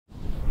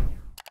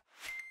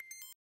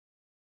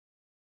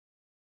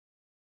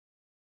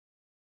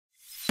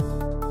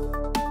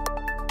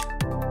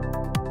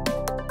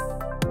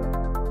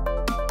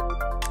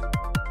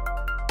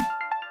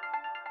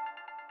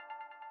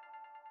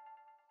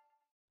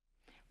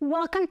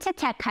Welcome to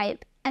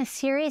TecHype, a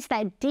series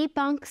that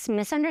debunks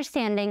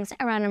misunderstandings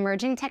around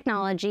emerging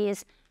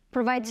technologies,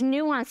 provides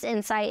nuanced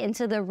insight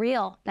into the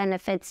real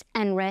benefits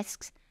and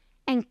risks,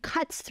 and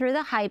cuts through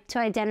the hype to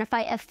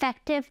identify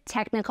effective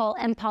technical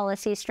and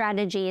policy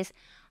strategies.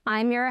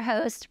 I'm your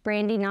host,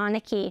 Brandy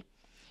Noneke.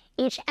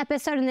 Each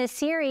episode in this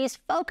series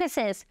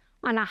focuses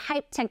on a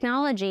hype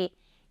technology.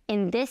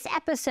 In this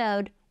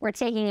episode, we're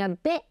taking a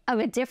bit of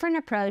a different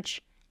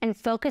approach and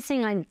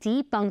focusing on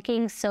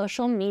debunking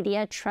social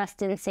media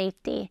trust and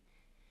safety.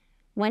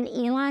 When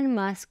Elon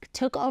Musk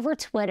took over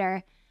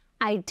Twitter,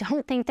 I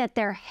don't think that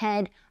their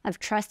head of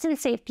trust and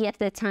safety at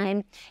the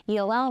time,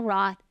 Yoel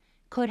Roth,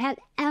 could have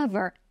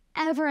ever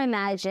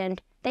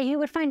imagined that he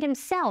would find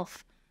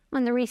himself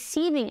on the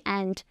receiving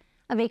end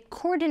of a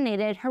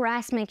coordinated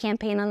harassment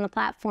campaign on the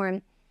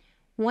platform,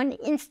 one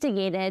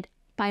instigated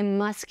by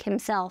Musk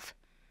himself.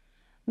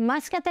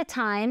 Musk at the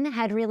time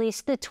had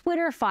released the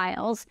Twitter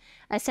files,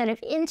 a set of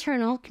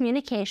internal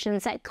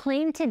communications that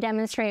claimed to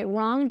demonstrate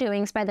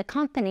wrongdoings by the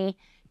company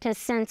to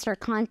censor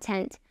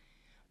content.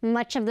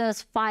 Much of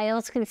those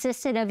files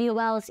consisted of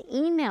Yoel's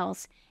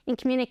emails and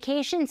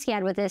communications he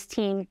had with his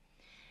team.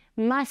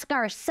 Musk,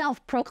 our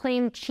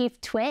self-proclaimed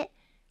chief twit,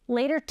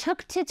 later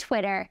took to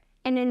Twitter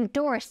and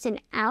endorsed an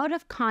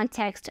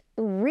out-of-context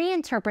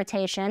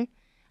reinterpretation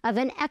of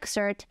an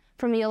excerpt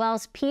from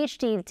Yoel's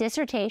PhD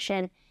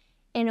dissertation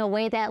in a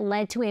way that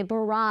led to a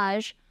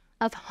barrage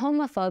of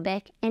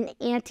homophobic and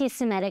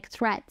anti-Semitic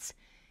threats,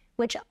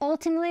 which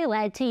ultimately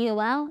led to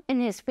Yoel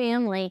and his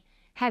family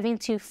having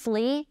to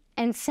flee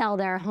and sell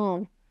their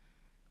home.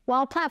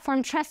 While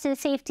platform trust and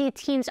safety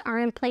teams are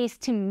in place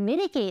to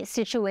mitigate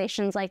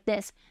situations like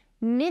this,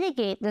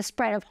 mitigate the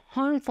spread of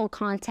harmful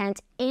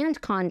content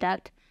and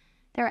conduct,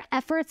 their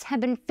efforts have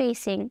been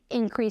facing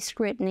increased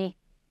scrutiny.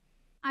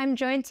 I'm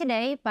joined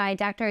today by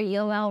Dr.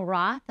 Yoel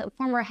Roth,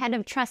 former head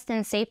of trust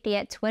and safety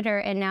at Twitter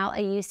and now a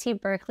UC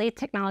Berkeley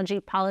Technology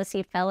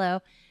Policy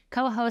Fellow,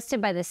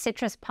 co-hosted by the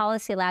Citrus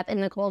Policy Lab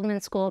in the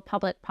Goldman School of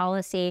Public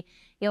Policy.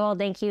 Yoel,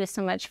 thank you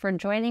so much for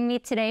joining me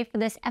today for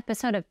this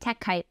episode of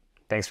TecHype.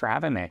 Thanks for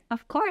having me.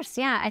 Of course,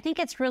 yeah. I think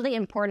it's really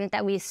important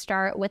that we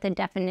start with a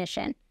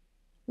definition.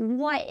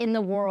 What in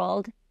the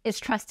world is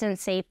trust and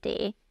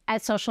safety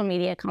at social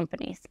media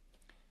companies?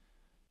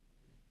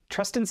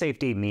 Trust and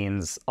safety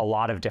means a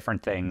lot of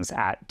different things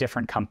at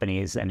different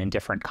companies and in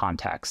different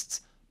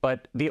contexts.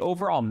 But the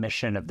overall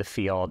mission of the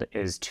field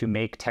is to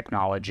make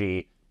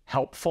technology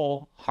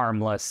helpful,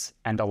 harmless,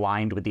 and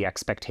aligned with the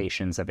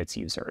expectations of its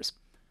users.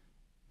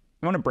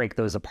 I want to break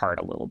those apart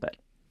a little bit.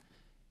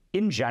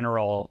 In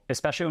general,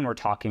 especially when we're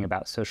talking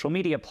about social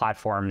media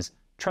platforms,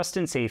 trust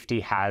and safety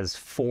has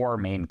four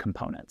main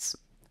components.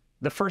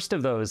 The first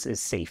of those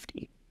is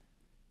safety.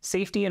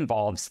 Safety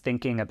involves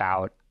thinking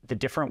about the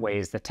different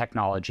ways that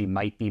technology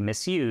might be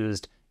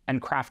misused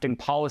and crafting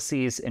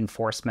policies,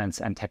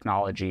 enforcements, and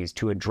technologies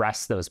to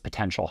address those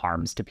potential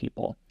harms to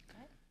people.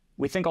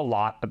 We think a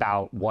lot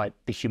about what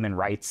the human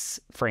rights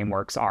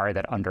frameworks are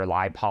that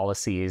underlie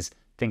policies,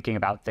 thinking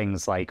about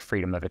things like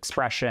freedom of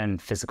expression,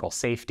 physical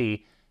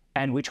safety,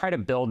 and we try to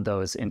build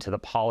those into the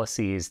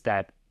policies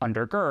that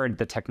undergird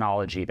the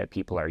technology that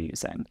people are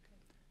using.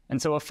 And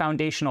so a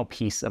foundational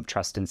piece of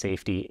trust and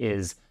safety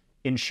is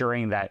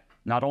ensuring that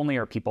not only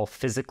are people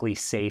physically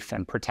safe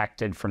and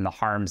protected from the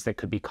harms that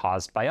could be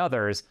caused by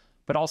others,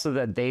 but also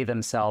that they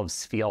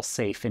themselves feel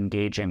safe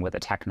engaging with a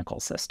technical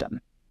system.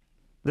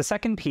 The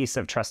second piece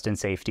of trust and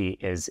safety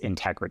is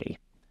integrity.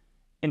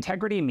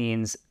 Integrity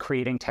means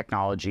creating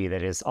technology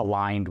that is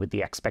aligned with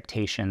the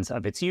expectations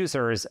of its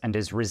users and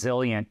is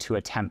resilient to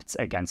attempts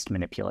against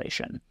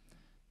manipulation.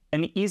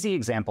 An easy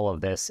example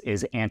of this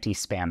is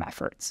anti-spam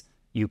efforts.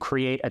 You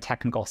create a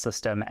technical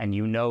system and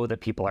you know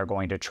that people are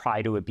going to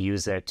try to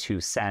abuse it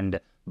to send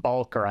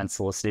bulk or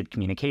unsolicited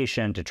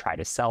communication, to try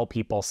to sell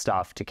people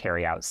stuff, to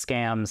carry out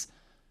scams.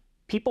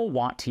 People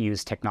want to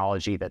use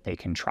technology that they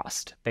can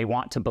trust. They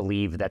want to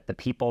believe that the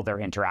people they're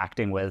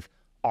interacting with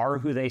are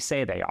who they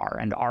say they are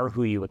and are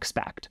who you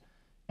expect.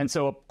 And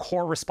so a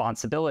core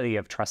responsibility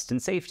of trust and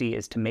safety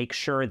is to make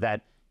sure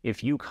that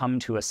if you come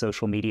to a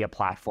social media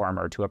platform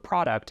or to a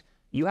product,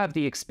 you have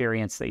the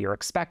experience that you're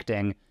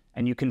expecting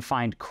and you can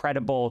find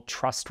credible,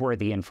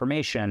 trustworthy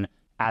information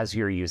as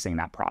you're using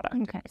that product.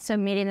 Okay, so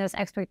meeting those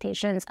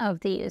expectations of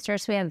the user.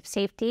 So we have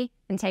safety,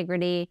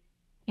 integrity,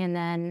 and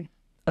then?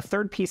 A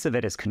third piece of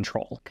it is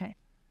control. Okay.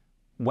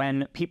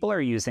 When people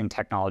are using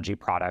technology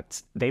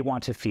products, they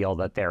want to feel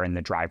that they're in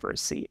the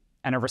driver's seat.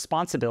 And a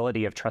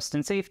responsibility of trust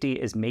and safety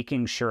is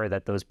making sure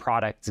that those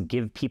products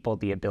give people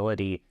the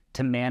ability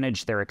to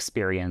manage their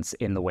experience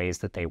in the ways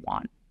that they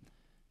want.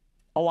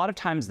 A lot of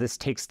times this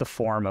takes the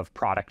form of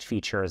product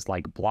features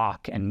like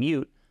block and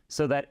mute,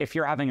 so that if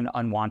you're having an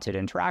unwanted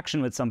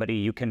interaction with somebody,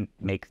 you can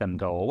make them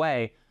go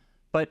away.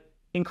 But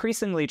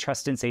increasingly,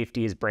 trust and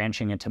safety is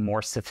branching into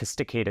more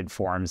sophisticated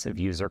forms of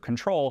user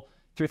control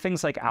through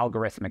things like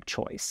algorithmic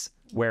choice,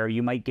 where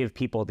you might give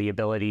people the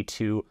ability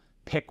to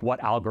pick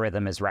what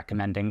algorithm is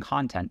recommending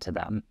content to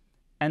them.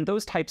 And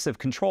those types of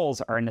controls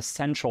are an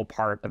essential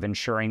part of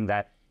ensuring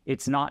that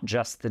it's not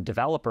just the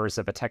developers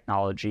of a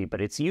technology,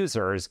 but its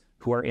users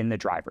who are in the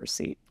driver's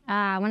seat.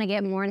 I want to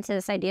get more into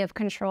this idea of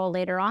control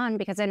later on,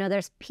 because I know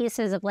there's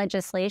pieces of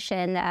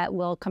legislation that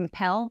will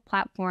compel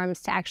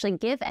platforms to actually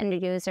give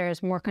end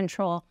users more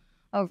control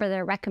over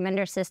their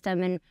recommender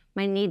system. And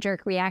my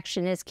knee-jerk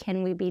reaction is,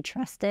 can we be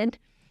trusted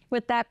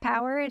with that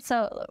power?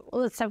 So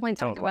let's definitely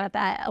talk about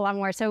that a lot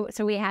more. So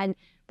we had,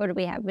 what did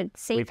we have with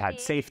safety? We've had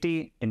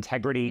safety,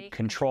 integrity,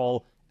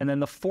 control. And then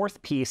the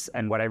fourth piece,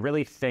 and what I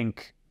really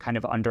think kind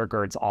of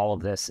undergirds all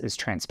of this, is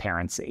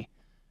transparency.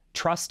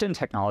 Trust in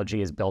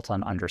technology is built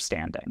on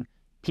understanding.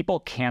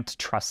 People can't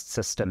trust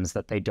systems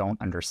that they don't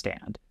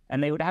understand.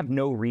 And they would have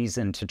no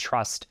reason to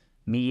trust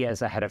me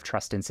as a head of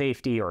trust and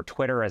safety or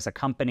Twitter as a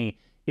company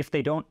if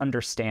they don't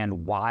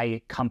understand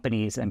why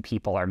companies and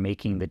people are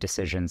making the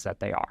decisions that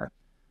they are.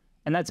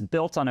 And that's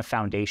built on a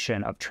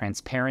foundation of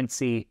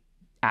transparency,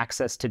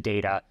 access to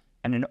data,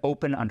 and an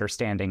open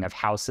understanding of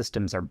how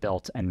systems are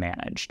built and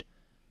managed.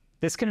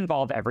 This can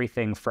involve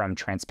everything from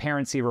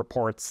transparency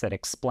reports that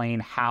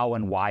explain how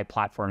and why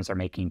platforms are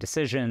making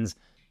decisions.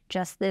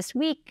 Just this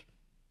week,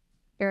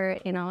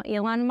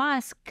 Elon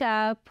Musk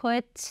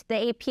put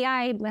the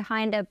API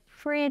behind a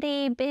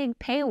pretty big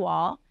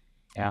paywall,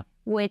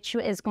 which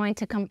is going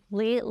to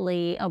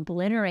completely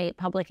obliterate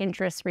public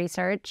interest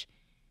research.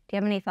 Do you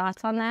have any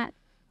thoughts on that?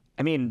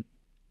 I mean,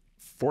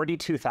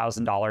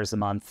 $42,000 a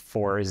month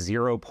for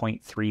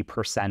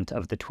 0.3%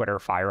 of the Twitter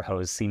fire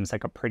hose seems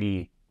like a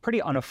pretty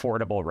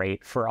unaffordable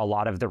rate for a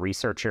lot of the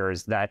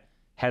researchers that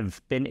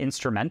have been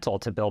instrumental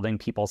to building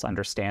people's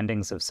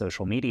understandings of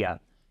social media.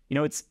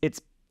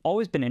 It's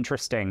always been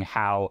interesting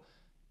how,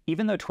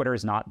 even though Twitter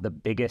is not the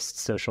biggest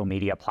social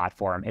media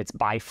platform, it's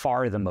by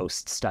far the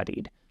most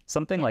studied.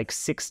 Something like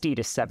 60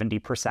 to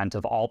 70%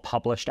 of all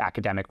published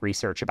academic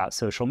research about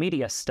social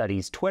media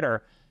studies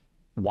Twitter.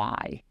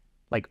 Why?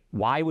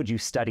 Why would you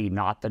study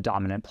not the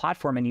dominant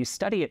platform? And you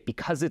study it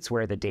because it's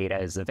where the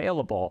data is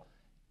available.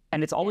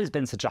 And it's always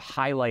been such a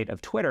highlight of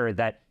Twitter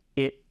that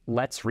it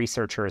lets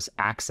researchers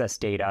access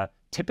data,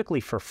 typically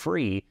for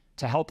free,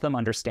 to help them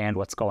understand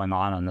what's going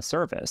on the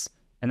service.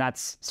 And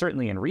that's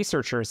certainly in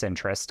researchers'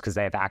 interest because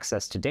they have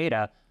access to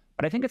data.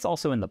 But I think it's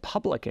also in the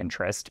public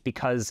interest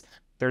because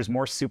there's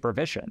more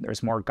supervision,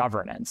 there's more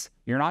governance.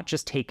 You're not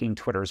just taking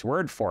Twitter's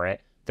word for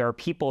it. There are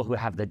people who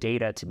have the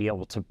data to be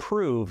able to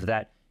prove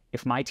that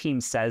if my team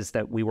says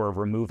that we were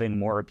removing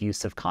more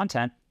abusive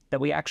content, that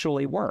we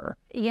actually were.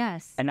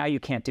 Yes. And now you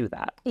can't do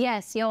that.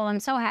 Yes, Yoel,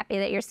 I'm so happy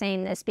that you're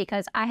saying this,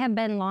 because I have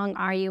been long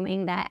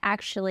arguing that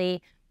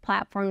actually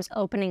platforms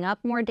opening up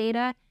more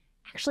data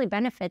actually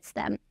benefits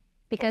them,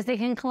 because they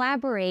can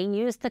collaborate,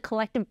 use the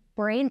collective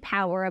brain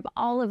power of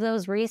all of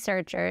those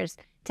researchers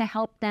to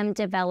help them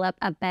develop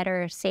a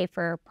better,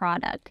 safer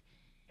product.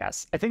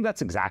 Yes, I think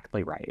that's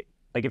exactly right.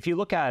 If you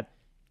look at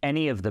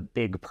any of the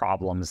big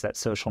problems that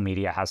social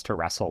media has to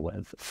wrestle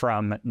with,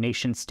 from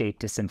nation-state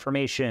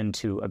disinformation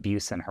to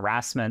abuse and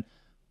harassment,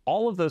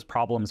 all of those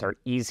problems are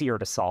easier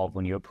to solve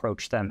when you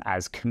approach them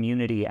as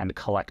community and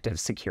collective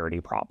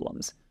security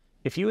problems.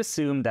 If you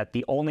assume that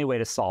the only way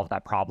to solve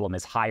that problem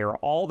is hire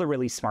all the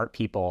really smart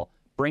people,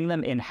 bring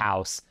them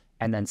in-house,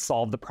 and then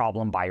solve the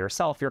problem by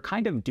yourself, you're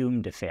kind of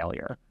doomed to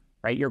failure.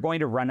 Right? You're going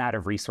to run out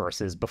of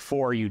resources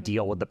before you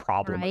deal with the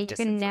problem of disinformation. You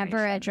can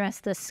never address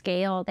the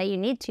scale that you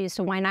need to,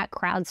 so why not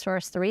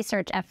crowdsource the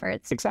research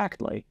efforts?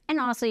 Exactly. And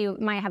also, you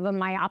might have a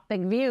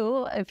myopic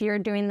view if you're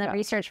doing the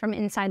research from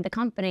inside the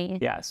company.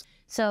 Yes.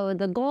 So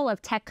the goal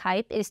of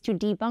TecHype is to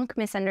debunk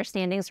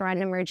misunderstandings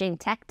around emerging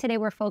tech. Today,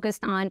 we're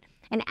focused on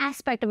an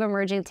aspect of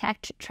emerging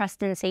tech,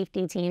 trust and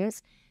safety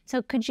teams.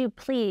 So could you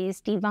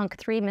please debunk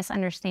 3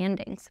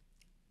 misunderstandings?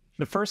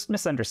 The first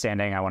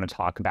misunderstanding I want to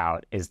talk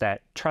about is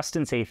that trust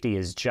and safety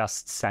is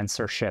just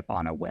censorship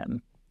on a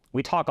whim.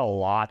 We talk a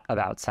lot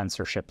about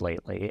censorship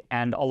lately,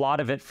 and a lot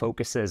of it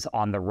focuses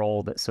on the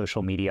role that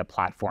social media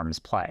platforms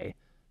play.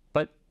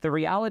 But the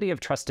reality of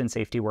trust and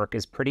safety work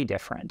is pretty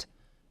different.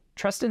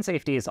 Trust and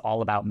safety is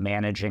all about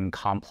managing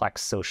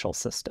complex social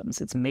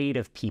systems. It's made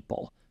of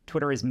people.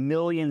 Twitter is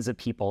millions of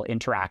people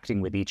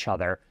interacting with each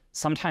other,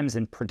 sometimes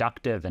in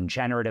productive and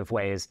generative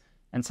ways,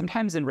 and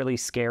sometimes in really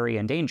scary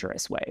and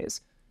dangerous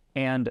ways.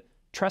 And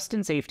trust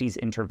and safety's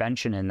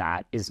intervention in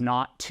that is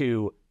not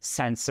to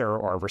censor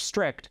or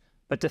restrict,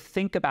 but to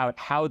think about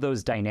how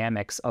those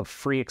dynamics of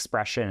free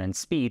expression and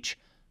speech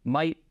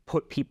might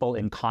put people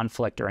in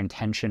conflict or in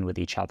tension with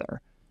each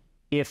other.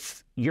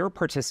 If you're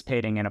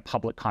participating in a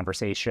public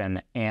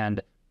conversation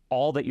and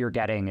all that you're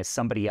getting is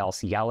somebody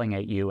else yelling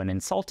at you and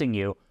insulting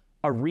you,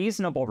 a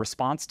reasonable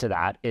response to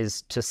that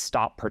is to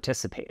stop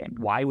participating.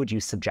 Why would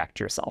you subject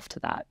yourself to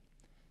that?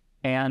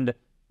 And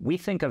we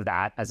think of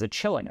that as a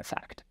chilling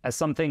effect, as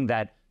something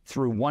that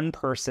through one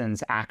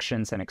person's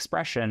actions and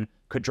expression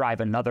could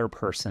drive another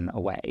person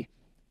away.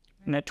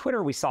 And at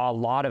Twitter, we saw a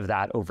lot of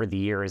that over the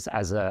years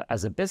as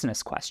a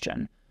business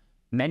question.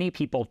 Many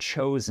people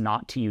chose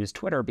not to use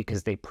Twitter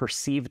because they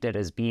perceived it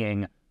as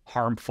being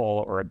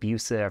harmful or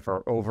abusive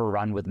or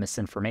overrun with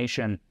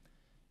misinformation.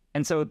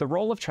 And so the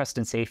role of trust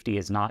and safety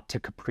is not to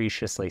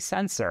capriciously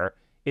censor,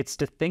 it's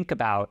to think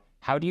about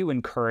how do you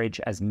encourage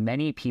as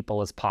many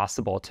people as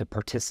possible to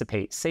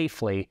participate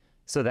safely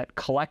so that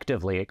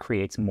collectively it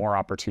creates more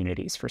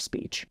opportunities for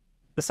speech?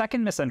 The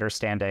second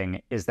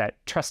misunderstanding is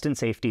that trust and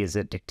safety is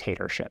a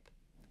dictatorship.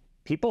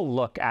 People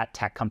look at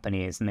tech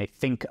companies and they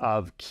think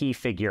of key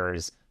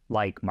figures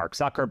like Mark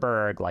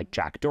Zuckerberg, like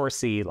Jack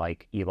Dorsey,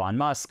 like Elon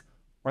Musk,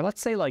 or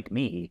let's say like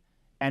me,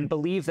 and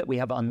believe that we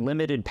have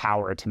unlimited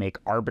power to make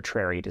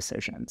arbitrary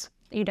decisions.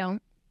 You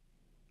don't?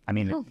 I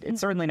mean, it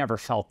certainly never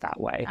felt that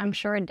way. I'm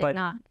sure it did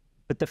not.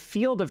 But the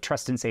field of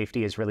trust and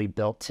safety is really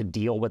built to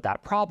deal with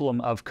that problem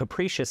of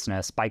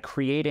capriciousness by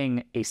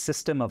creating a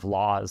system of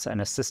laws and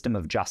a system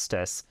of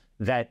justice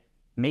that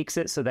makes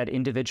it so that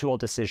individual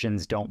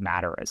decisions don't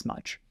matter as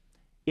much.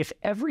 If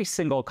every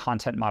single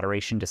content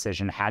moderation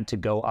decision had to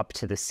go up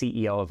to the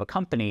CEO of a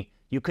company,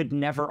 you could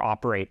never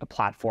operate a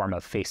platform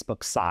of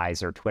Facebook's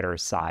size or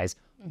Twitter's size,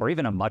 or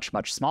even a much,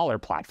 much smaller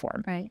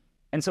platform. Right.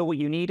 And so what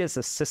you need is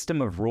a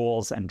system of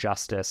rules and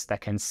justice that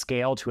can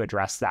scale to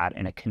address that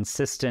in a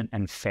consistent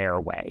and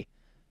fair way.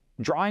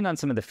 Drawing on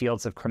some of the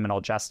fields of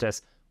criminal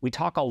justice, we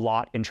talk a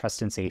lot in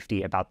trust and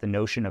safety about the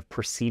notion of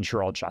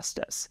procedural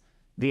justice.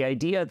 The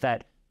idea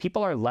that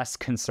people are less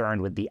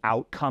concerned with the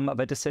outcome of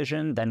a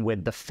decision than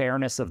with the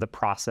fairness of the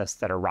process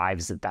that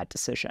arrives at that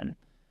decision.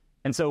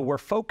 And so we're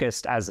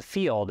focused as a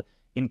field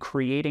in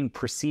creating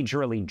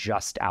procedurally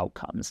just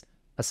outcomes,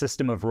 a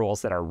system of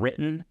rules that are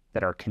written,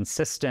 that are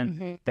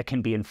consistent, that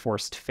can be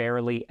enforced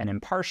fairly and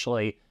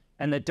impartially,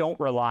 and that don't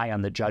rely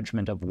on the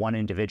judgment of one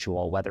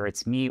individual, whether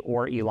it's me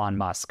or Elon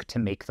Musk, to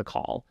make the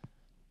call.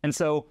 And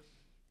so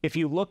if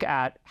you look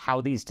at how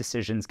these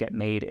decisions get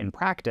made in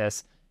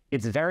practice,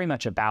 it's very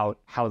much about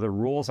how the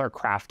rules are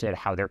crafted,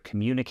 how they're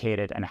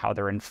communicated, and how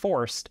they're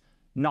enforced,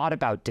 not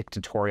about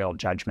dictatorial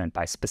judgment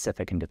by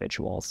specific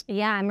individuals.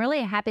 Yeah, I'm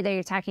really happy that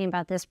you're talking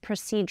about this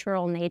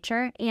procedural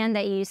nature and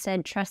that you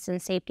said trust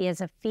and safety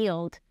as a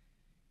field.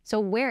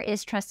 So where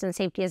is trust and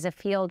safety as a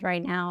field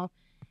right now?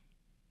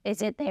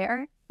 Is it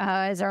there?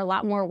 Is there a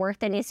lot more work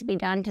that needs to be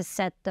done to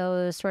set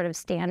those sort of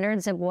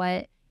standards of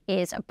what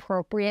is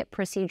appropriate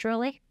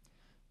procedurally?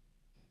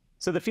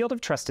 So the field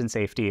of trust and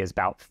safety is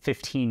about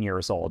 15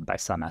 years old by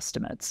some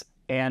estimates,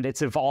 and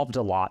it's evolved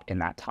a lot in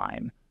that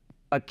time.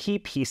 A key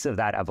piece of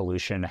that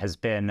evolution has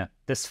been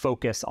this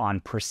focus on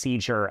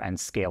procedure and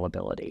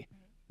scalability.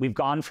 We've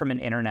gone from an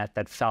internet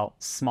that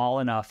felt small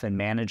enough and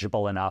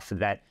manageable enough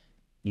that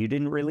you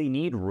didn't really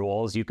need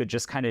rules. You could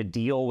just kind of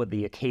deal with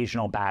the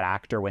occasional bad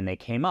actor when they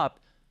came up,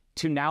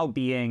 to now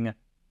being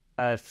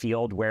a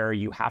field where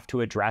you have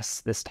to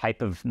address this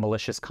type of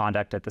malicious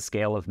conduct at the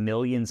scale of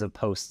millions of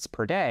posts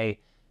per day.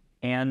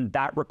 And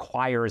that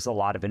requires a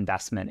lot of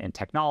investment in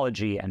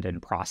technology and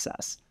in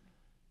process.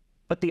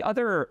 But the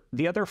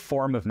other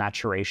form of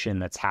maturation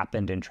that's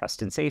happened in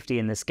trust and safety,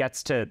 and this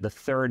gets to the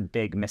third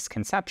big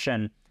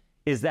misconception,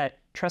 is that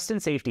trust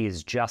and safety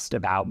is just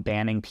about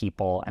banning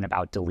people and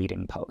about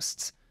deleting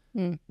posts.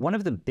 One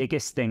of the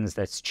biggest things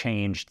that's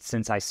changed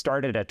since I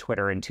started at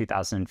Twitter in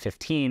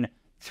 2015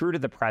 through to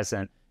the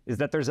present is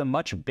that there's a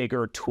much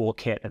bigger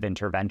toolkit of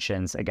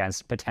interventions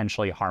against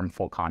potentially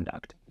harmful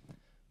conduct.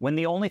 When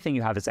the only thing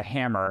you have is a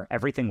hammer,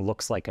 everything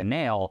looks like a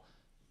nail,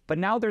 but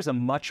now there's a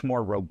much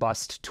more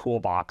robust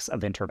toolbox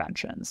of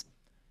interventions.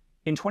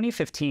 In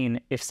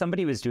 2015, if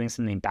somebody was doing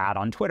something bad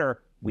on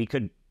Twitter, we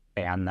could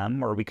ban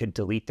them or we could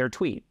delete their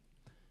tweet.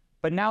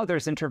 But now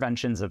there's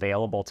interventions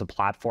available to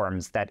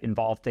platforms that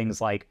involve things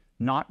like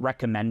not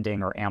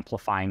recommending or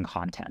amplifying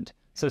content.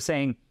 So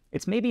saying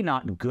it's maybe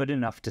not good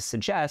enough to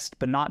suggest,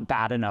 but not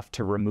bad enough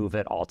to remove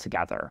it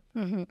altogether.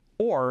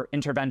 Or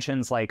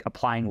interventions like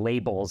applying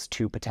labels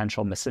to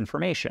potential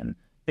misinformation,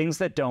 things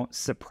that don't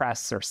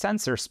suppress or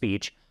censor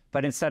speech,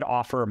 but instead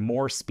offer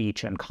more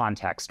speech and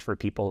context for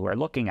people who are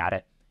looking at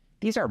it.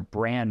 These are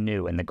brand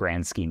new in the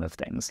grand scheme of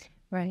things.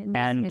 Right,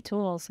 and new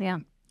tools, yeah.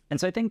 And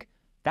so I think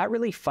that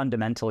really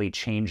fundamentally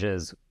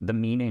changes the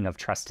meaning of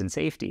trust and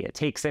safety. It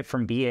takes it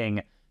from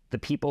being the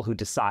people who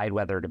decide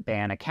whether to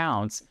ban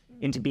accounts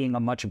into being a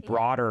much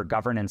broader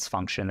governance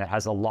function that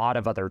has a lot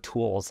of other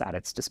tools at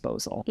its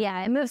disposal.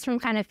 Yeah, it moves from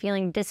kind of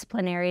feeling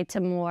disciplinary to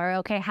more,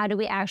 okay, how do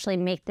we actually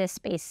make this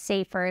space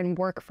safer and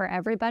work for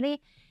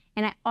everybody?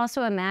 And I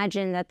also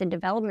imagine that the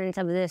development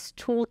of this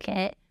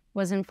toolkit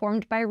was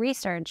informed by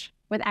research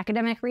with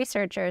academic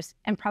researchers,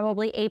 and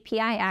probably API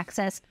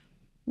access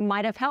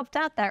might have helped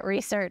out that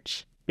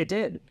research. It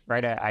did,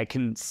 right? I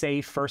can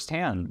say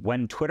firsthand,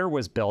 when Twitter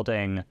was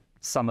building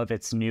some of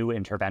its new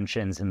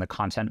interventions in the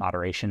content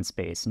moderation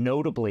space,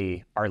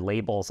 notably our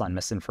labels on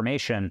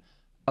misinformation,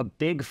 a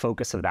big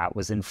focus of that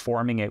was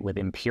informing it with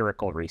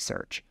empirical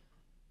research.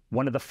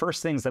 One of the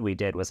first things that we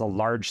did was a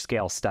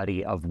large-scale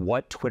study of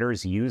what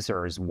Twitter's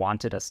users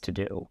wanted us to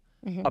do.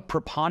 A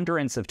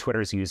preponderance of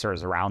Twitter's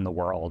users around the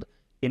world,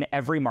 in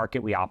every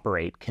market we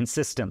operate,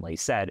 consistently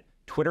said,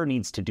 Twitter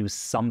needs to do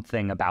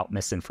something about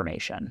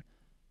misinformation.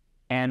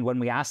 And when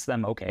we asked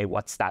them, okay,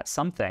 what's that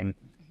something?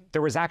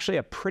 There was actually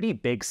a pretty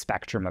big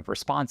spectrum of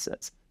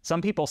responses.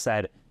 Some people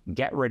said,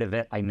 get rid of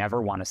it, I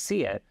never want to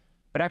see it.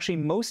 But actually,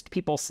 most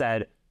people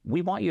said,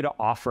 we want you to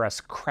offer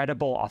us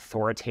credible,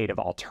 authoritative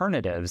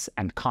alternatives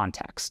and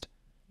context.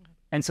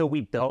 And so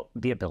we built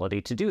the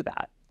ability to do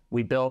that.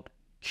 We built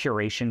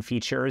curation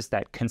features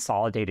that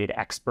consolidated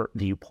expert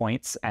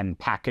viewpoints and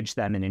packaged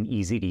them in an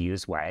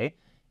easy-to-use way.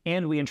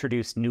 And we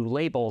introduced new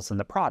labels in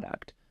the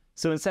product.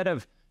 So instead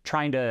of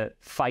trying to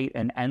fight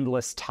an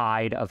endless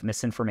tide of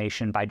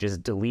misinformation by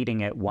just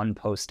deleting it one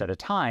post at a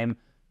time,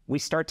 we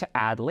start to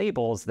add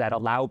labels that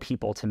allow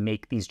people to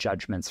make these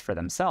judgments for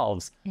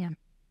themselves. Yeah.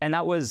 And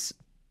that was,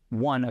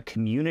 one, a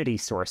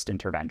community-sourced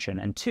intervention,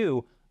 and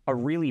two, a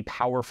really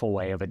powerful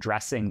way of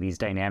addressing these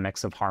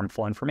dynamics of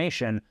harmful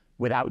information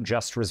without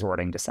just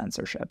resorting to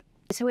censorship.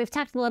 So we've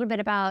talked a little bit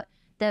about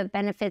the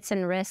benefits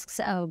and risks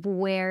of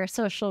where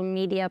social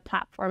media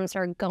platforms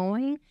are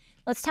going.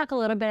 Let's talk a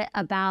little bit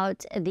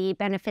about the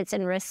benefits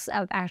and risks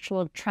of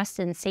actual trust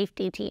and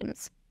safety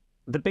teams.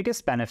 The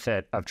biggest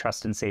benefit of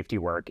trust and safety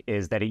work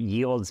is that it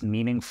yields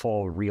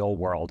meaningful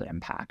real-world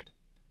impact.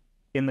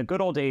 In the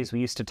good old days, we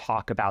used to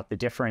talk about the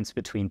difference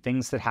between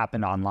things that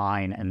happened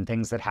online and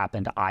things that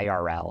happened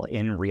IRL,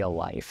 in real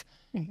life.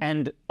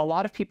 And a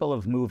lot of people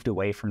have moved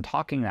away from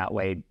talking that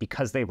way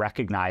because they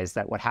recognize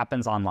that what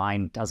happens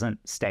online doesn't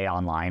stay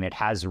online. It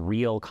has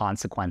real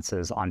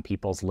consequences on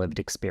people's lived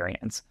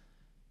experience.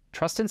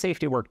 Trust and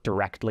safety work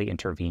directly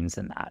intervenes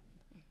in that.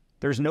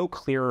 There's no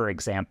clearer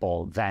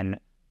example than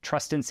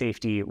trust and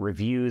safety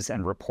reviews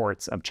and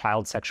reports of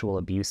child sexual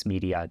abuse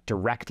media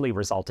directly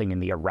resulting in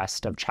the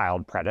arrest of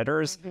child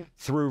predators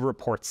through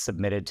reports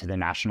submitted to the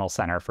National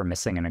Center for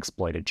Missing and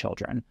Exploited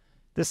Children.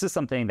 This is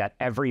something that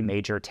every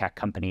major tech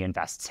company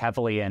invests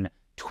heavily in.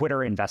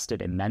 Twitter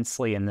invested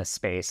immensely in this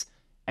space,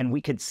 and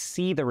we could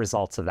see the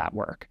results of that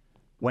work.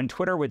 When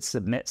Twitter would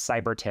submit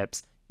cyber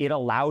tips, it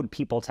allowed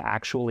people to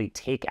actually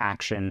take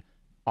action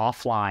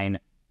offline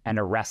and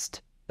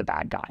arrest the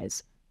bad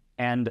guys.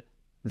 And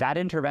that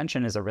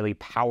intervention is a really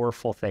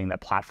powerful thing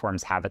that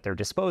platforms have at their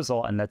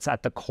disposal, and that's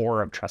at the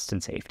core of trust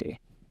and safety.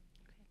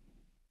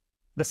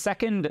 The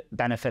second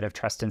benefit of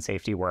trust and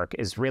safety work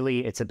is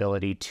really its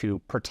ability to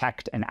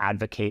protect and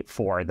advocate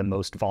for the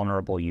most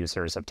vulnerable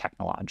users of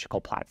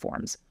technological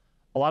platforms.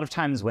 A lot of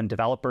times when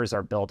developers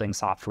are building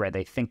software,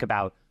 they think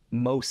about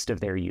most of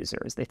their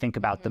users. They think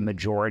about the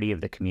majority of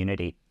the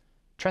community.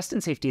 Trust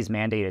and safety's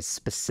mandate is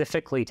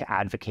specifically to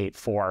advocate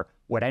for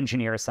what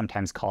engineers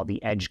sometimes call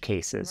the edge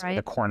cases, or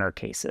the corner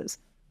cases.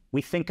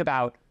 We think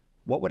about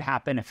what would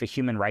happen if a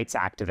human rights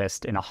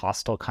activist in a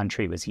hostile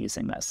country was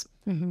using this?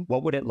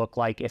 What would it look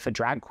like if a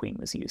drag queen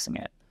was using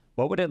it?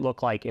 What would it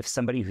look like if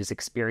somebody whose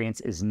experience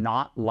is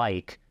not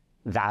like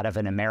that of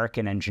an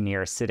American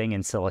engineer sitting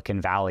in Silicon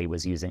Valley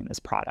was using this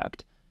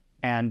product?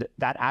 And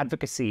that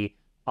advocacy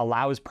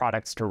allows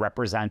products to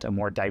represent a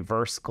more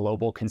diverse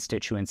global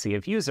constituency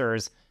of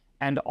users,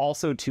 and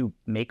also to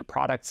make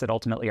products that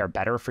ultimately are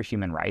better for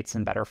human rights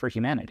and better for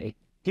humanity.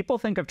 People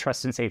think of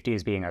trust and safety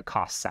as being a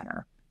cost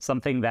center,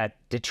 something that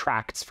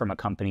detracts from a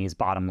company's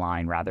bottom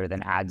line rather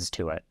than adds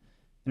to it.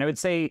 And I would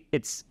say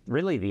it's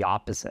really the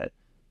opposite.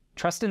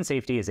 Trust and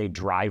safety is a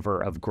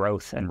driver of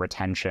growth and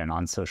retention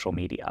on social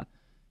media.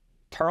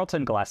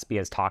 Tarleton Gillespie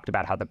has talked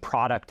about how the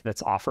product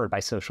that's offered by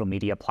social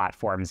media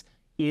platforms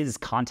is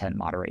content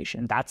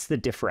moderation. That's the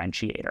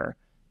differentiator.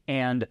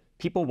 And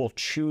people will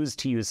choose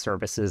to use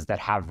services that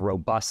have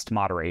robust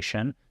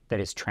moderation, that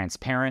is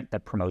transparent,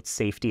 that promotes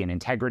safety and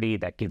integrity,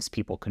 that gives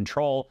people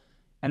control.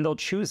 And they'll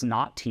choose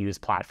not to use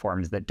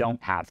platforms that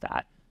don't have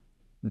that.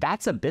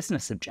 That's a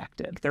business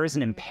objective. There is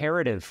an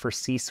imperative for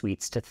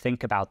C-suites to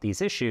think about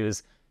these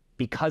issues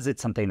because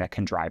it's something that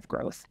can drive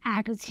growth.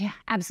 Yeah,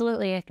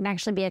 absolutely. It can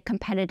actually be a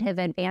competitive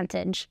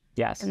advantage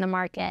in the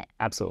market.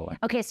 Absolutely.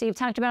 Okay, so you've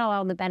talked about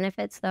all the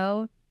benefits,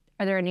 though.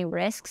 Are there any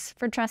risks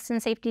for trust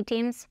and safety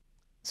teams?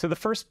 So the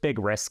first big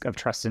risk of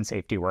trust and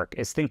safety work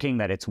is thinking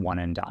that it's one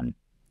and done.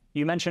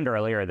 You mentioned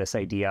earlier this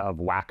idea of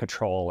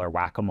whack-a-troll or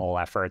whack-a-mole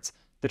efforts.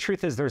 The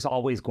truth is there's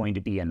always going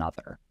to be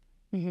another.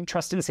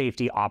 Trust and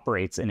safety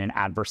operates in an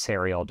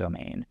adversarial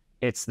domain.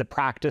 It's the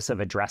practice of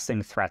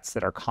addressing threats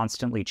that are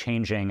constantly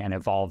changing and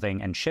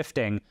evolving and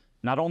shifting,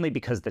 not only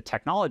because the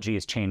technology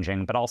is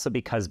changing, but also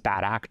because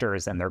bad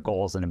actors and their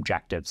goals and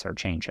objectives are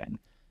changing.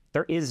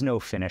 There is no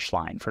finish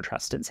line for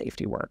trust and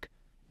safety work.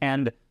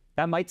 And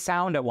that might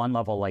sound at one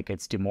level like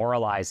it's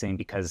demoralizing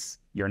because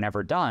you're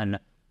never done.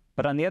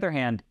 But on the other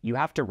hand, you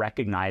have to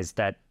recognize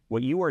that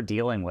what you are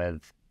dealing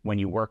with when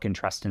you work in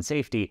trust and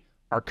safety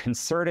are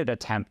concerted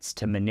attempts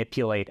to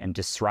manipulate and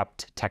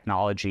disrupt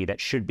technology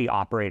that should be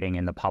operating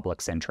in the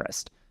public's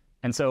interest.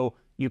 And so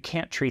you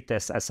can't treat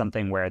this as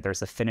something where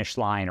there's a finish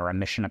line or a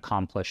mission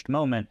accomplished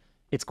moment.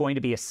 It's going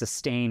to be a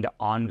sustained,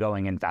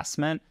 ongoing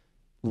investment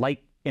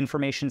like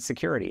information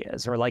security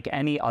is, or like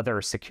any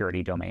other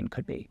security domain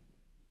could be.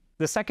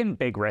 The second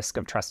big risk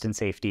of trust and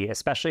safety,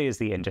 especially as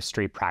the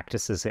industry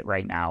practices it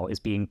right now, is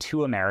being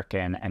too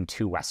American and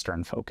too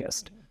Western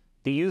focused.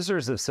 The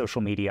users of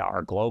social media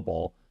are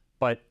global,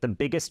 but the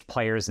biggest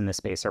players in this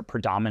space are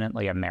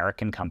predominantly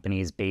American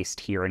companies based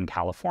here in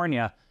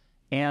California.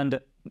 And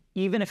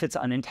even if it's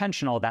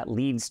unintentional, that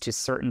leads to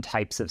certain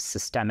types of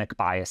systemic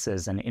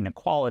biases and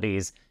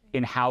inequalities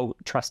in how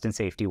trust and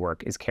safety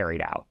work is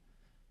carried out.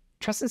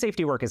 Trust and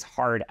safety work is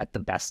hard at the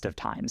best of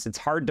times. It's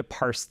hard to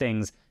parse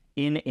things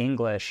in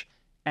English,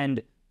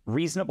 and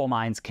reasonable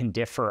minds can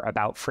differ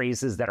about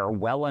phrases that are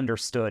well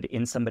understood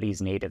in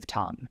somebody's native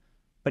tongue.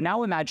 But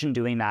now imagine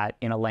doing that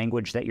in a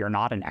language that you're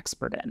not an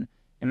expert in.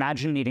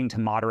 Imagine needing to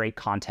moderate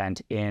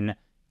content in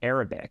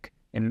Arabic.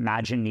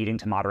 Imagine needing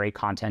to moderate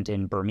content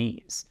in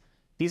Burmese.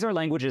 These are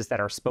languages that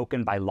are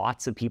spoken by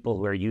lots of people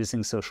who are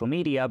using social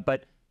media,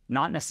 but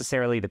not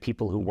necessarily the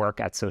people who work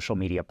at social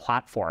media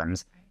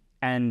platforms.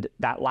 And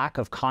that lack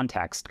of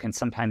context can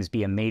sometimes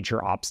be a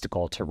major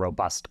obstacle to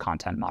robust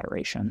content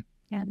moderation.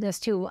 Yeah, there's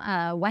too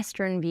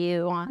Western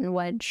view on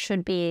what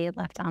should be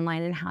left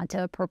online and how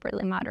to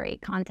appropriately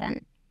moderate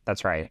content.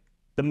 That's right.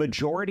 The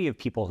majority of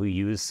people who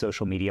use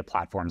social media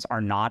platforms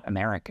are not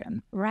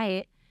American.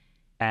 Right.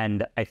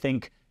 And I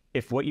think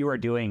if what you are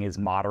doing is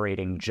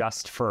moderating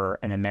just for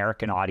an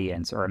American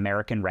audience or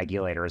American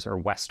regulators or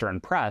Western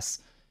press,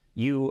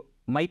 you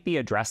might be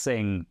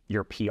addressing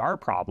your PR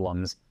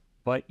problems,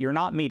 but you're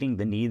not meeting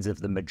the needs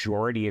of the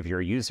majority of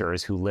your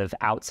users who live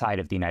outside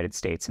of the United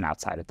States and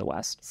outside of the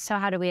West. So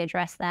how do we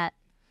address that?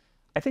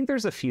 I think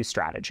there's a few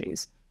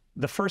strategies.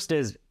 The first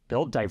is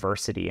build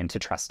diversity into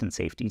trust and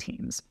safety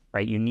teams,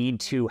 right? You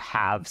need to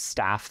have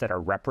staff that are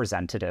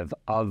representative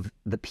of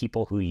the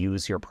people who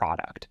use your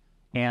product.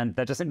 And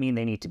that doesn't mean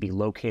they need to be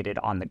located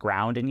on the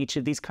ground in each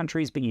of these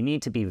countries, but you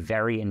need to be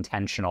very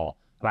intentional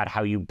about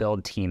how you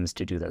build teams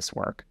to do this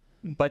work.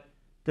 But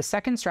the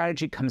second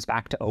strategy comes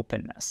back to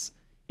openness.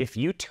 If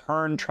you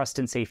turn trust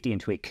and safety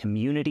into a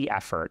community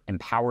effort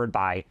empowered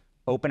by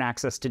open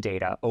access to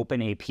data,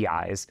 open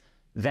APIs,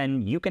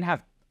 then you can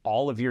have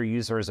all of your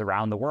users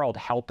around the world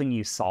helping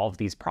you solve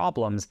these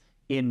problems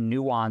in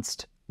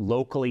nuanced,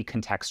 locally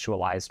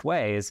contextualized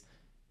ways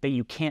that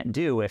you can't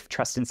do if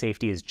trust and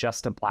safety is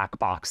just a black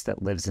box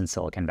that lives in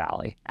Silicon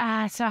Valley.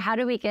 So how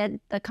do we get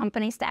the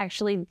companies to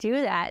actually do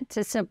that,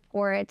 to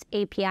support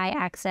API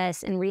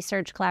access and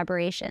research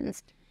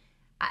collaborations?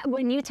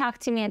 When you talk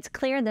to me, it's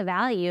clear the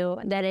value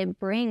that it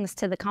brings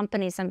to the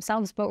companies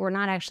themselves, but we're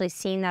not actually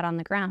seeing that on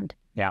the ground.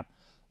 Yeah.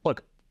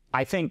 Look,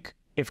 I think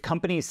if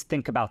companies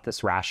think about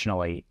this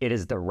rationally, it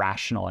is the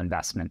rational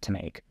investment to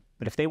make.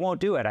 But if they won't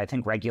do it, I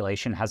think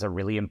regulation has a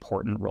really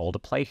important role to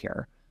play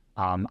here.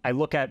 I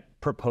look at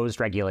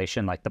proposed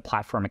regulation like the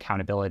Platform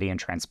Accountability and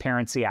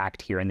Transparency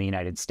Act here in the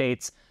United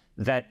States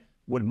that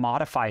would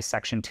modify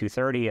Section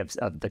 230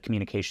 of the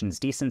Communications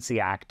Decency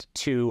Act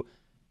to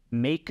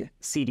make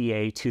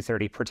CDA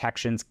 230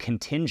 protections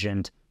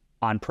contingent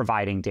on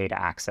providing data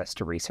access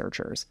to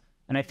researchers.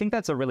 And I think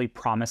that's a really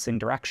promising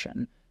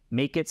direction.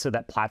 Make it so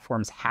that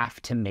platforms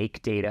have to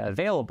make data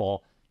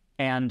available,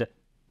 and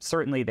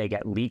certainly they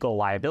get legal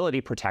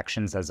liability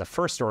protections as a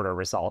first order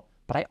result,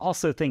 but I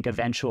also think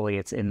eventually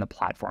it's in the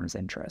platform's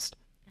interest.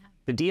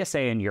 The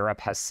DSA in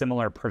Europe has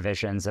similar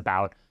provisions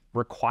about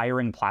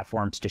requiring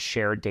platforms to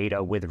share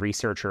data with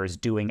researchers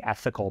doing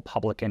ethical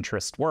public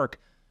interest work.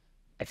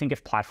 I think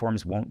if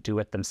platforms won't do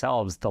it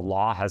themselves, the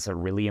law has a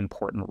really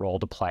important role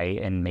to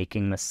play in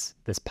making this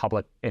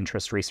public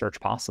interest research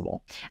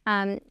possible.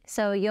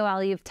 So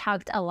Yoel, you've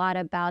talked a lot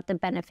about the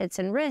benefits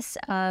and risks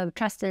of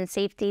trust and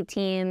safety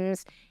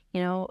teams.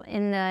 You know,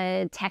 in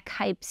the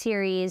TecHype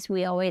series,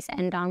 we always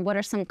end on what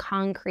are some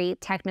concrete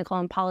technical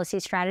and policy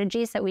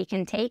strategies that we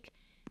can take.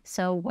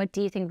 So what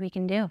do you think we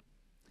can do?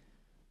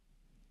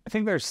 I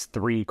think there's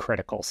three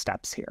critical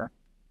steps here.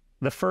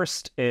 The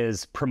first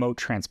is promote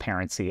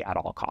transparency at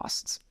all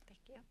costs. Thank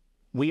you.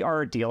 We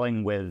are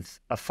dealing with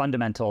a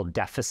fundamental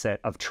deficit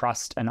of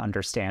trust and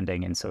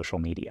understanding in social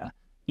media.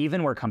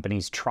 Even where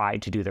companies try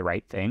to do the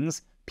right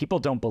things, people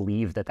don't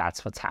believe that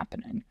that's what's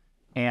happening.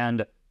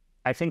 And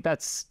I think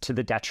that's to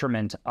the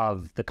detriment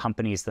of the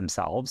companies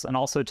themselves and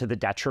also to the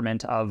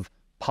detriment of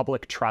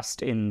public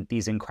trust in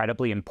these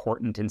incredibly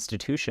important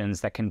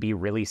institutions that can be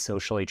really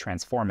socially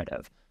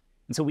transformative.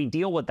 And so we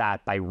deal with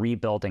that by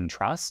rebuilding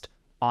trust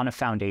on a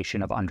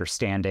foundation of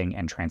understanding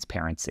and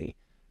transparency.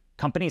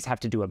 Companies have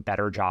to do a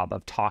better job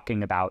of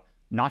talking about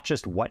not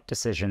just what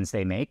decisions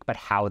they make, but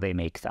how they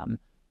make them.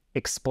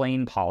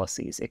 Explain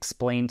policies,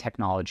 explain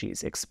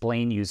technologies,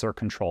 explain user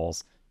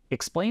controls,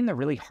 explain the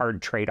really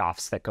hard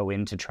trade-offs that go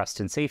into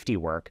trust and safety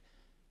work.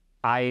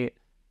 A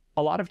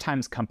lot of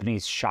times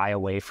companies shy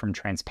away from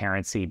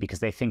transparency because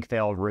they think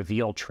they'll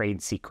reveal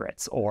trade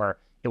secrets or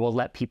it will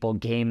let people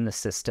game the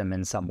system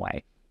in some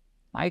way.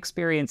 My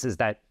experience is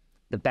that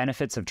the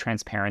benefits of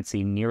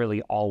transparency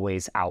nearly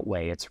always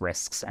outweigh its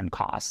risks and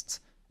costs.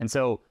 And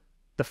so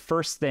the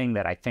first thing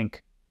that I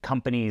think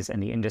companies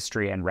and the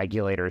industry and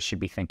regulators should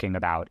be thinking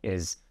about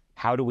is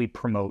how do we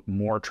promote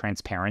more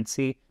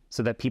transparency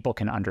so that people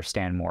can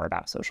understand more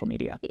about social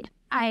media?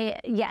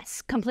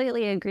 Yes,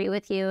 completely agree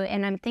with you.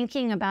 And I'm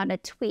thinking about a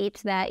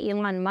tweet that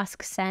Elon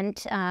Musk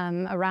sent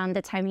around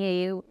the time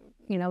he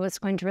was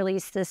going to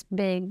release this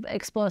big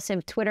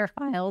explosive Twitter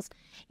files,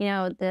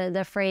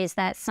 the phrase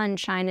that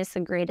sunshine is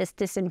the greatest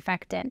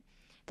disinfectant.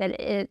 that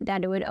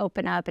it would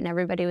open up and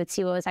everybody would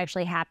see what was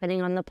actually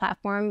happening on the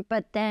platform.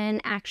 But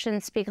then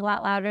actions speak a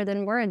lot louder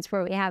than words,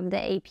 where we have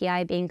the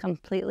API being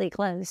completely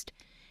closed.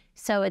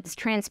 So it's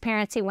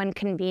transparency when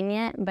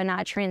convenient, but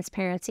not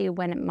transparency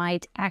when it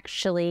might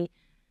actually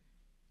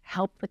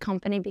help the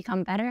company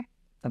become better.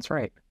 That's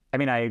right. I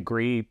mean, I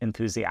agree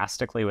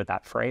enthusiastically with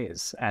that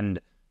phrase. And,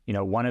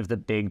 one of the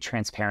big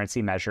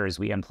transparency measures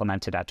we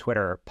implemented at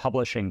Twitter,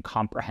 publishing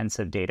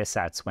comprehensive data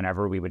sets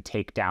whenever we would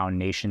take down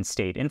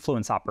nation-state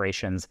influence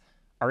operations,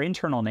 our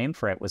internal name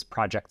for it was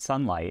Project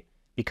Sunlight,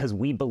 because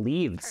we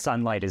believed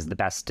sunlight is the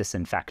best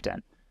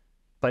disinfectant.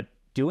 But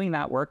doing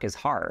that work is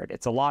hard.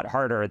 It's a lot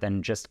harder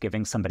than just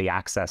giving somebody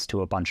access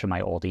to a bunch of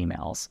my old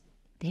emails.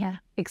 Yeah,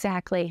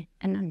 exactly.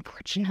 And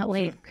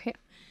unfortunately.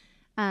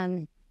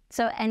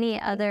 So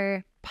any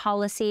other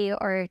policy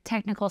or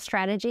technical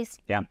strategies?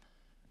 Yeah.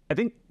 I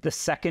think the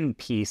second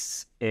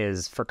piece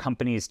is for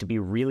companies to be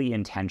really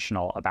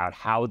intentional about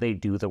how they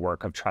do the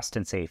work of trust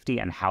and safety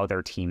and how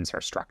their teams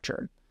are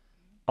structured.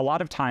 A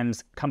lot of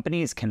times,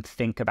 companies can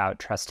think about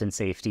trust and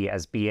safety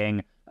as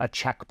being a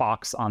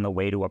checkbox on the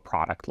way to a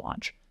product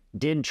launch.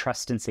 Did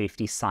trust and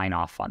safety sign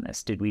off on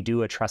this? Did we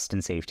do a trust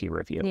and safety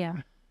review? Yeah.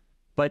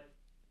 But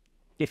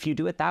if you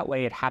do it that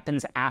way, it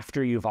happens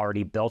after you've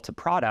already built a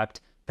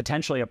product,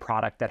 potentially a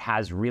product that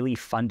has really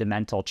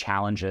fundamental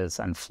challenges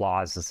and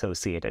flaws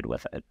associated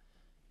with it.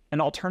 An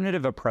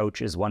alternative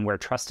approach is one where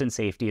trust and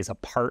safety is a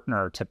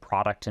partner to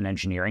product and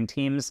engineering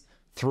teams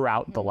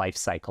throughout the life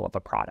cycle of a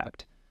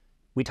product.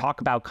 We talk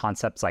about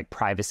concepts like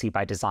privacy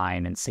by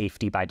design and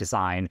safety by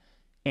design,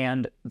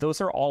 and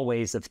those are all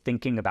ways of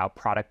thinking about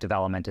product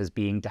development as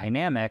being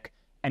dynamic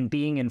and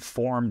being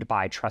informed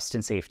by trust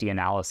and safety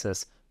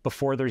analysis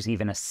before there's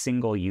even a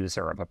single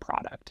user of a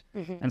product.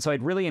 And so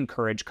I'd really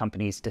encourage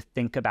companies to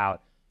think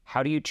about,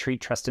 how do you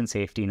treat trust and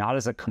safety not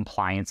as a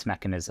compliance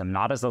mechanism,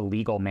 not as a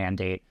legal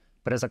mandate,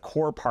 but as a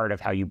core part of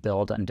how you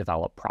build and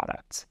develop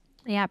products.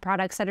 Yeah,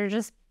 products that are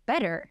just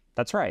better.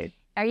 That's right.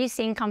 Are you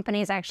seeing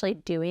companies actually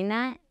doing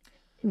that?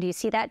 Do you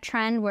see that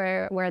trend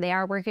where they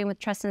are working with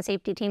trust and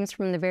safety teams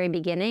from the very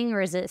beginning,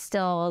 or is it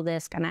still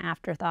this kind of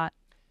afterthought?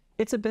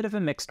 It's a bit of a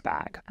mixed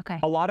bag. Okay.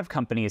 A lot of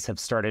companies have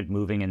started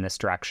moving in this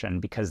direction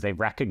because they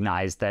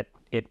recognize that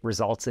it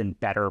results in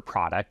better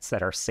products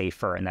that are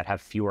safer and that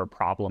have fewer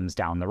problems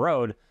down the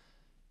road.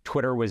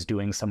 Twitter was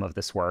doing some of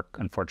this work.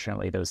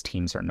 Unfortunately, those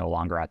teams are no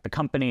longer at the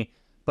company.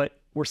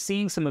 But we're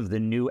seeing some of the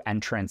new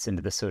entrants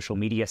into the social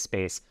media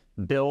space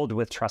build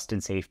with trust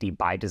and safety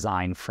by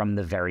design from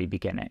the very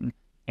beginning.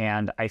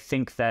 And I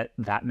think that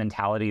that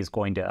mentality is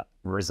going to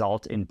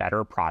result in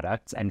better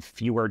products and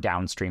fewer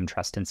downstream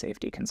trust and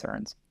safety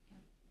concerns.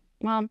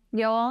 Well,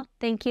 Yoel,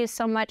 thank you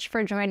so much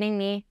for joining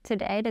me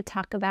today to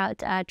talk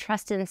about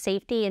trust and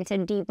safety and to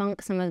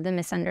debunk some of the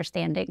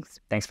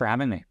misunderstandings. Thanks for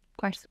having me. Of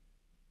course.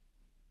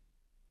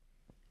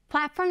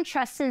 Platform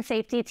trust and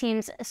safety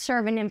teams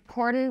serve an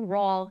important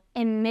role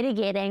in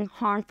mitigating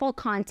harmful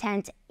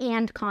content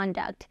and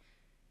conduct.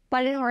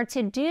 But in order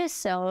to do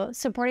so,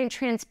 supporting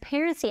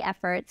transparency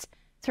efforts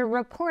through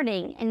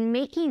reporting and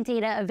making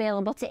data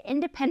available to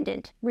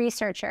independent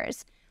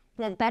researchers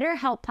will better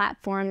help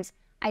platforms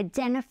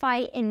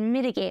identify and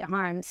mitigate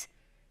harms.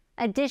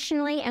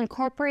 Additionally,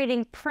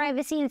 incorporating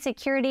privacy and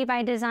security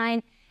by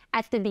design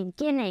at the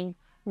beginning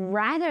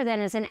rather than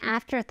as an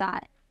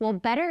afterthought will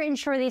better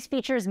ensure these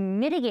features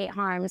mitigate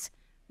harms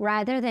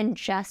rather than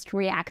just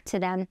react to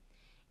them.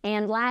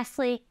 And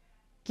lastly,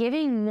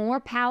 giving more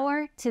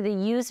power to the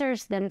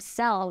users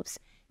themselves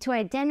to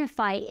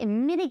identify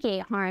and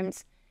mitigate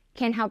harms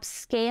can help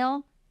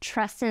scale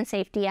trust and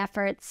safety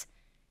efforts.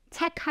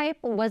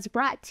 TecHype was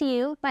brought to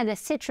you by the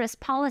Citrus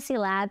Policy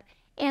Lab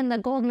and the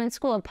Goldman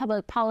School of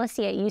Public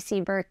Policy at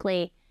UC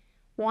Berkeley.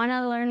 Want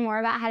to learn more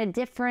about how to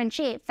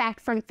differentiate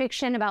fact from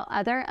fiction about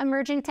other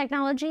emerging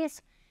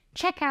technologies?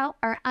 Check out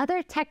our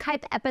other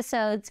TecHype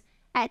episodes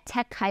at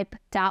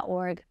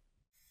techhype.org.